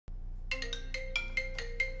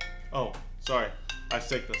Oh, sorry. I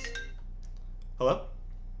faked this. Hello?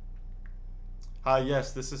 Hi,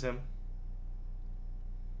 yes, this is him.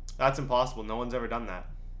 That's impossible. No one's ever done that.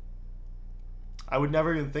 I would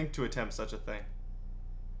never even think to attempt such a thing.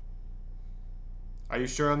 Are you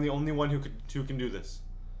sure I'm the only one who can do this?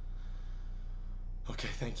 Okay,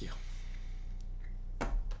 thank you.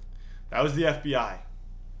 That was the FBI.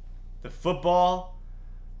 The football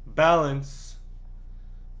balance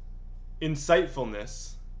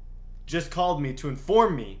insightfulness just called me to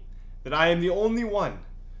inform me that I am the only one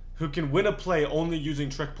who can win a play only using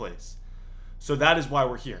trick plays. So that is why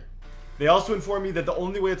we're here. They also informed me that the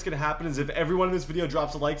only way it's going to happen is if everyone in this video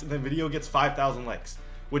drops a like and the video gets 5,000 likes.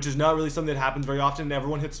 Which is not really something that happens very often, and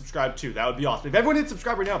everyone hit subscribe too. That would be awesome. If everyone hit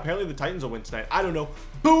subscribe right now, apparently the Titans will win tonight. I don't know.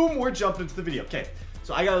 Boom, we're jumping into the video. Okay,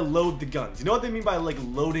 so I gotta load the guns. You know what they mean by like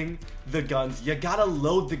loading the guns? You gotta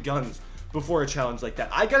load the guns before a challenge like that.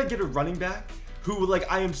 I gotta get a running back who, like,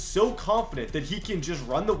 I am so confident that he can just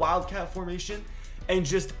run the Wildcat formation and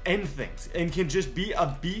just end things and can just be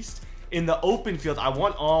a beast in the open field. I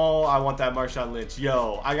want that Marshawn Lynch.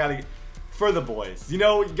 Yo, I gotta... For the boys. You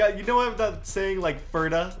know what that saying, like,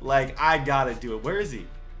 Ferda? Like, I gotta do it. Where is he?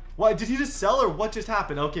 What, did he just sell or what just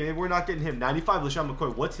happened? Okay, maybe we're not getting him. 95, LaShawn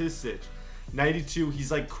McCoy. What's his sitch? 92,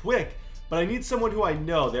 he's, like, quick. But I need someone who I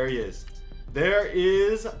know. There he is. There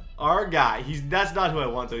is our guy. That's not who I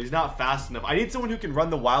want, though. He's not fast enough. I need someone who can run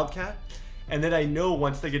the Wildcat. And then I know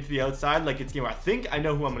once they get to the outside, like, it's game where I think I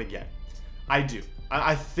know who I'm gonna get. I do.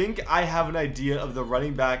 I think I have an idea of the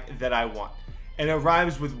running back that I want. And it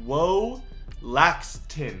rhymes with Woe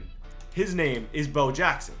Laxton. His name is Bo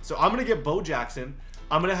Jackson. So I'm going to get Bo Jackson.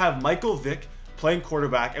 I'm going to have Michael Vick playing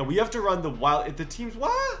quarterback. And we have to run the wild... If the team's...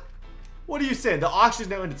 What are you saying? The auction's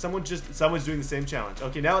now ended. Someone's doing the same challenge.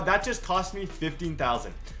 Okay, now that just cost me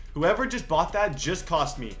 15,000. Whoever just bought that just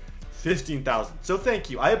cost me 15,000. So thank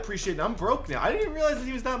you. I appreciate it. I'm broke now. I didn't realize that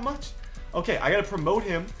he was that much. Okay, I got to promote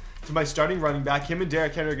him to my starting running back. Him and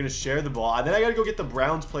Derrick Henry are going to share the ball. And then I got to go get the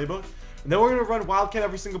Browns playbook. And then we're going to run Wildcat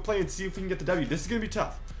every single play and see if we can get the W. This is going to be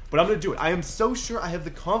tough, but I'm going to do it. I am so sure I have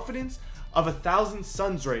the confidence of 1,000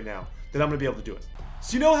 suns right now that I'm going to be able to do it.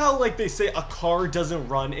 So you know how, like, they say a car doesn't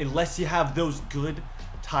run unless you have those good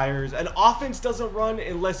tires? An offense doesn't run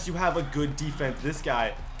unless you have a good defense. This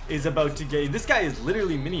guy is about to get... This guy is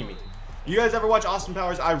literally mini-me. You guys ever watch Austin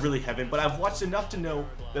Powers? I really haven't, but I've watched enough to know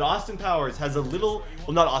that Austin Powers has a little...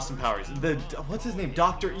 Well, not Austin Powers. What's his name?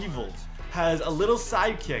 Dr. Evil has a little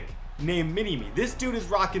sidekick named Mini-Me. This dude is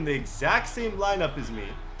rocking the exact same lineup as me,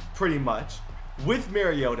 pretty much, with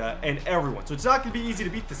Mariota and everyone. So it's not going to be easy to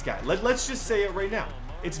beat this guy. Let's just say it right now.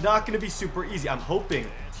 It's not going to be super easy. I'm hoping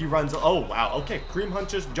he runs... Oh, wow. Okay, Kareem Hunt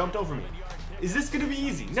just jumped over me. Is this going to be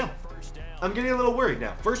easy? No. I'm getting a little worried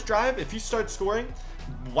now. First drive, if he starts scoring,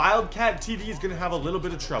 Wildcat TD is going to have a little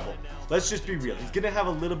bit of trouble. Let's just be real. He's going to have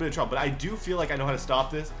a little bit of trouble. But I do feel like I know how to stop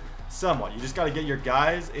this somewhat. You just got to get your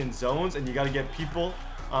guys in zones, and you got to get people...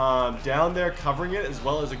 down there covering it, as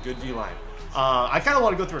well as a good D-line. I kind of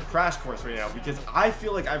want to go through a crash course right now because I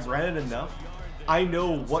feel like I've ran it enough. I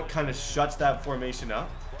know what kind of shuts that formation up.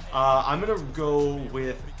 I'm going to go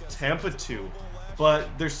with Tampa 2, but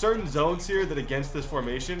there's certain zones here that against this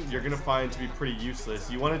formation you're going to find to be pretty useless.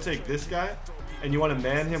 You want to take this guy and you want to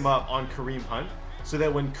man him up on Kareem Hunt so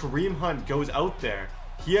that when Kareem Hunt goes out there,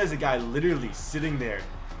 he has a guy literally sitting there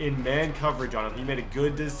in man coverage on him. He made a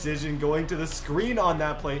good decision going to the screen on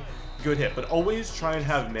that play. Good hit. But always try and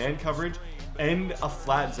have man coverage and a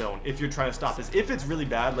flat zone if you're trying to stop this. If it's really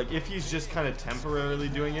bad, like if he's just kind of temporarily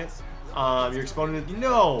doing it, your exponent...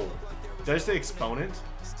 No! Did I say exponent?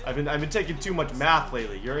 I've been taking too much math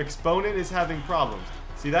lately. Your exponent is having problems.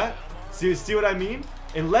 See that? See what I mean?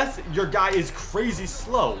 Unless your guy is crazy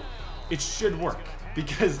slow, it should work.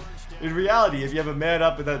 Because... in reality, if you have a man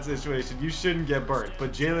up in that situation, you shouldn't get burnt.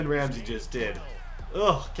 But Jalen Ramsey just did.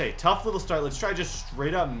 Ugh, okay, tough little start. Let's try just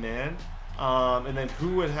straight up man. And then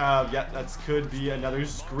who would have... Yeah, that could be another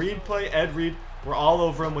screenplay. Ed Reed. We're all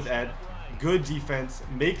over him with Ed. Good defense.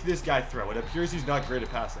 Make this guy throw. It appears he's not great at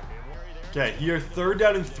passing. Okay, here, 3rd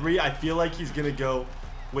down and 3. I feel like he's going to go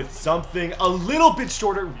with something a little bit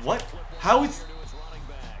shorter. What? How is...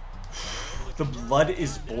 The blood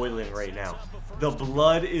is boiling right now. The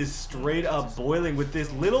blood is straight up boiling with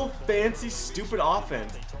this little fancy stupid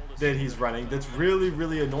offense that he's running that's really,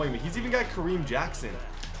 really annoying me. He's even got Kareem Jackson.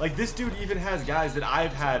 Like, this dude even has guys that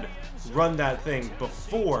I've had run that thing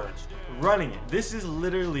before running it. This is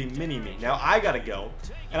literally mini-me. Now, I gotta go,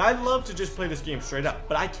 and I'd love to just play this game straight up,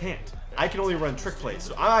 but I can't. I can only run trick plays,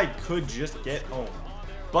 so I could just get home.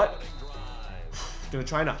 But, gonna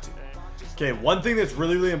try not to. Okay, one thing that's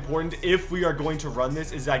really, really important if we are going to run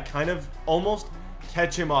this is I kind of almost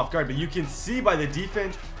catch him off guard. But you can see by the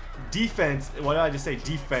defense, what did I just say?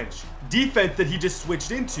 Defense that he just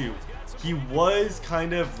switched into. He was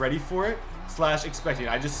kind of ready for it / expecting.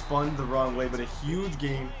 I just spun the wrong way, but a huge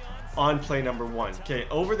gain on play number 1. Okay,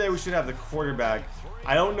 over there we should have the quarterback.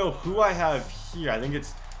 I don't know who I have here. I think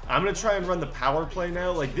it's, I'm going to try and run the power play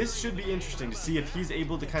now. Like, this should be interesting to see if he's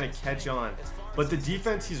able to kind of catch on. But the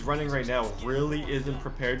defense he's running right now really isn't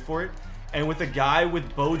prepared for it. And with a guy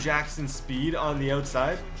with Bo Jackson's speed on the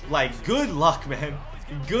outside, like, good luck, man.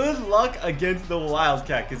 Good luck against the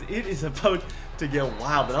Wildcat, because it is about to get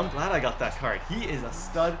wild. But I'm glad I got that card. He is a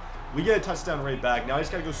stud. We get a touchdown right back. Now I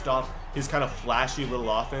just got to go stop his kind of flashy little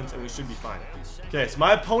offense, and we should be fine. Okay, so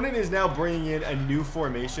my opponent is now bringing in a new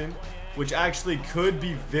formation, which actually could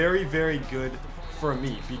be very, very good for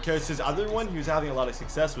me, because his other one he was having a lot of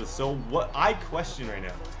success with. So what I question right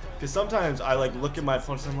now, because sometimes I like look at my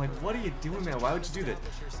opponents and I'm like, what are you doing, man? Why would you do this?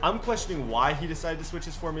 I'm questioning why he decided to switch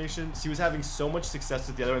his formations. He was having so much success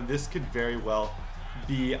with the other one. This could very well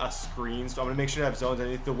be a screen, so I'm gonna make sure to have zones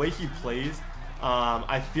underneath. The way he plays,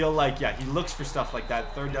 I feel like, yeah, he looks for stuff like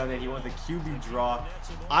that. Third down, and he went with a QB draw.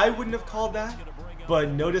 I wouldn't have called that,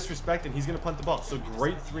 but no disrespect, and he's gonna punt the ball. So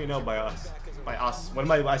great 3-0 by us. By us. What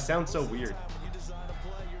am I sound so weird.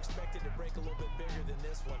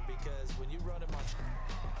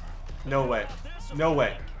 No way. No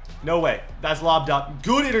way. No way. That's lobbed up.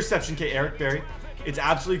 Good interception, Eric Berry. It's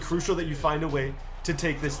absolutely crucial that you find a way to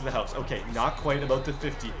take this to the house. Okay, not quite about the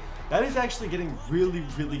 50. That is actually getting really,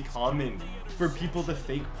 really common for people to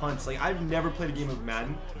fake punts. Like, I've never played a game of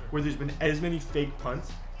Madden where there's been as many fake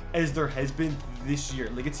punts as there has been this year.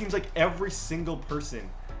 Like, it seems like every single person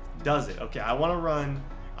does it. Okay, I want to run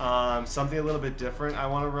something a little bit different. I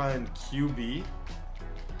want to run QB.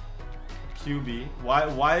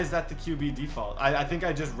 Why is that the QB default? I think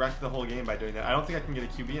I just wrecked the whole game by doing that. I don't think I can get a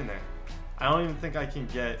QB in there. I don't even think I can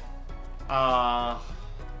get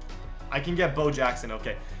I can get Bo Jackson,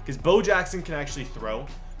 okay, because Bo Jackson can actually throw.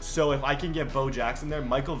 So if I can get Bo Jackson there,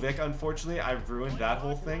 Michael Vick, unfortunately, I've ruined that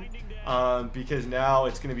whole thing because now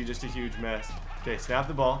it's going to be just a huge mess. Okay, snap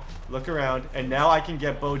the ball, look around, and now I can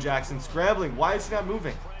get Bo Jackson scrambling. Why is he not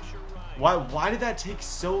moving? Why did that take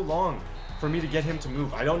so long for me to get him to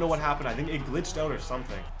move? I don't know what happened. I think it glitched out or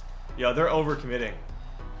something. Yeah, they're overcommitting.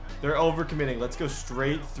 They're overcommitting. Let's go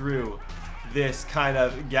straight through this kind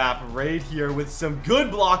of gap right here with some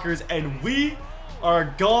good blockers, and we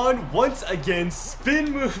are gone once again.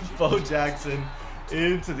 Spin move Bo Jackson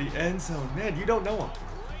into the end zone. Man, you don't know him.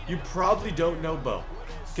 You probably don't know Bo,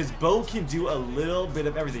 because Bo can do a little bit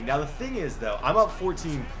of everything. Now the thing is, though, I'm up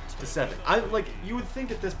 14-7. I'm like, you would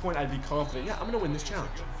think at this point I'd be confident. Yeah, I'm gonna win this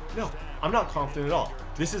challenge. No, I'm not confident at all.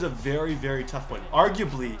 This is a very, very tough one.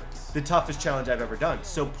 Arguably the toughest challenge I've ever done.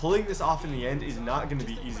 So pulling this off in the end is not going to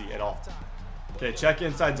be easy at all. Okay, check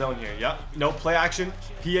inside zone here. Yep. No, play action.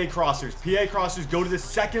 PA crossers. PA crossers go to the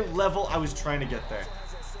second level. I was trying to get there.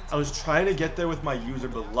 I was trying to get there with my user,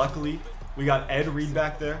 but luckily we got Ed Reed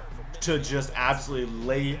back there to just absolutely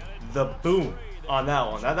lay the boom on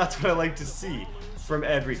that one. That's what I like to see from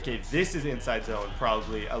Ed Reed. Okay, this is inside zone,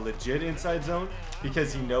 probably a legit inside zone,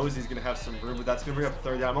 because he knows he's going to have some room, but that's going to bring up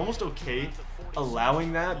third down. I'm almost okay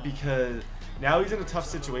allowing that because now he's in a tough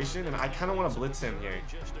situation, and I kind of want to blitz him here.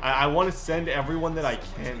 I want to send everyone that I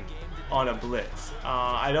can on a blitz.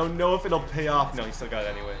 I don't know if it'll pay off. No, he still got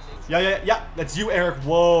it anyway. Yeah, that's you, Eric.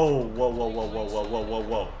 Whoa.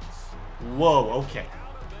 Whoa, okay.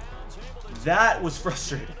 That was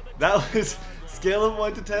frustrating. That was, scale of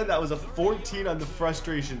 1 to 10, that was a 14 on the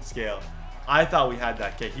frustration scale. I thought we had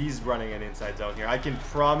that. Okay, he's running an inside zone here. I can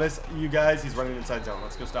promise you guys he's running an inside zone.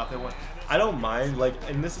 Let's go stop that one. I don't mind, like,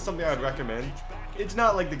 and this is something I would recommend. It's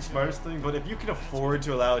not like the smartest thing, but if you can afford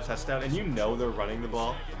to allow a touchdown and you know they're running the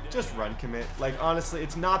ball, just run commit. Like, honestly,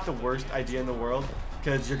 it's not the worst idea in the world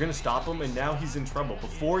because you're going to stop him, and now he's in trouble.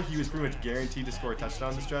 Before, he was pretty much guaranteed to score a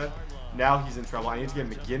touchdown this drive. Now he's in trouble. I need to get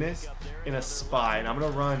McGinnis in a spy, and I'm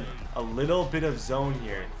going to run a little bit of zone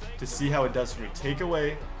here to see how it does for me. Take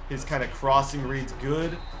away his kind of crossing reads.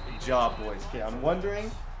 Good job, boys. Okay, I'm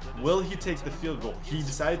wondering, will he take the field goal? He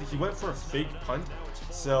decided he went for a fake punt,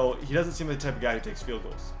 so he doesn't seem like the type of guy who takes field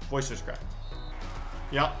goals. Voice just cracked.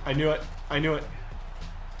 Yeah, I knew it. I knew it.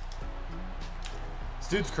 This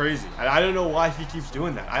dude's crazy. I don't know why he keeps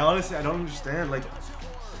doing that. I honestly, I don't understand. Like,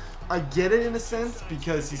 I get it in a sense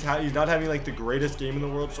because he's not having like the greatest game in the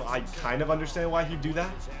world, so I kind of understand why he'd do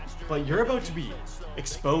that. But you're about to be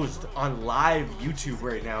exposed on live YouTube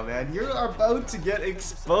right now, man. You're about to get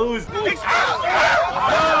exposed.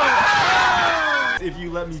 If you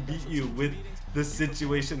let me beat you with the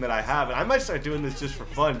situation that I have. And I might start doing this just for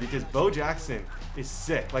fun because Bo Jackson is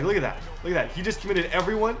sick. Like, look at that. Look at that. He just committed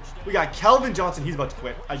everyone. We got Calvin Johnson. He's about to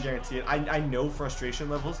quit. I guarantee it. I know frustration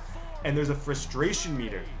levels, and there's a frustration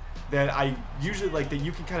meter that I usually like that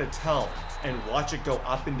you can kind of tell and watch it go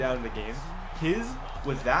up and down in the game. His,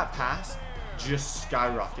 with that pass, just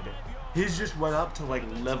skyrocketed. His just went up to like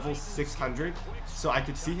level 600, so I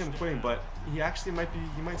could see him quitting, but he actually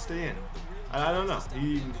he might stay in. I don't know.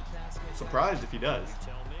 Surprised if he does.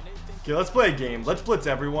 Okay, let's play a game. Let's blitz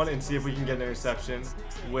everyone and see if we can get an interception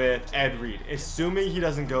with Ed Reed. Assuming he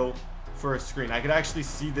doesn't go for a screen. I could actually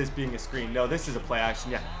see this being a screen. No, this is a play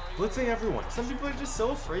action. Yeah, blitzing everyone. Some people are just so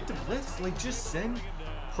afraid to blitz. Like, just send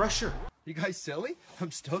pressure. You guys silly?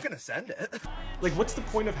 I'm still gonna send it. Like, what's the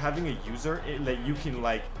point of having a user that you can,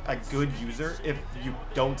 like, a good user if you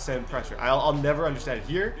don't send pressure? I'll never understand it.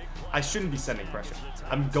 Here, I shouldn't be sending pressure.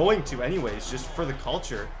 I'm going to anyways, just for the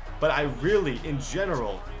culture. But I really, in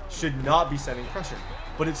general, should not be sending pressure.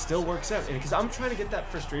 But it still works out. And because I'm trying to get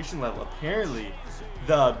that frustration level. Apparently,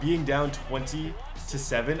 the being down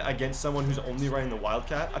 20-7 against someone who's only running the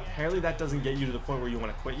Wildcat, apparently that doesn't get you to the point where you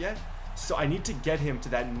want to quit yet. So I need to get him to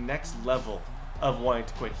that next level of wanting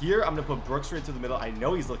to quit. Here, I'm going to put Brooks right through the middle. I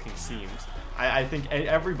know he's looking seams. I think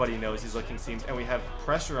everybody knows he's looking seams. And we have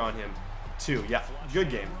pressure on him, too. Yeah,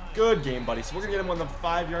 good game. Good game, buddy. So we're going to get him on the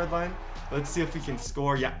 5-yard line. Let's see if we can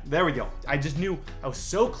score. Yeah, there we go. I just knew I was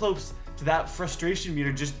so close to that frustration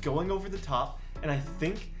meter just going over the top. And I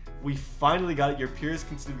think we finally got it. Your peers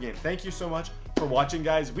consider the game. Thank you so much for watching,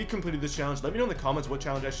 guys. We completed this challenge. Let me know in the comments what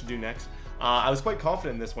challenge I should do next. I was quite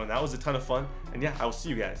confident in this one. That was a ton of fun. And yeah, I will see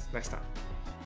you guys next time.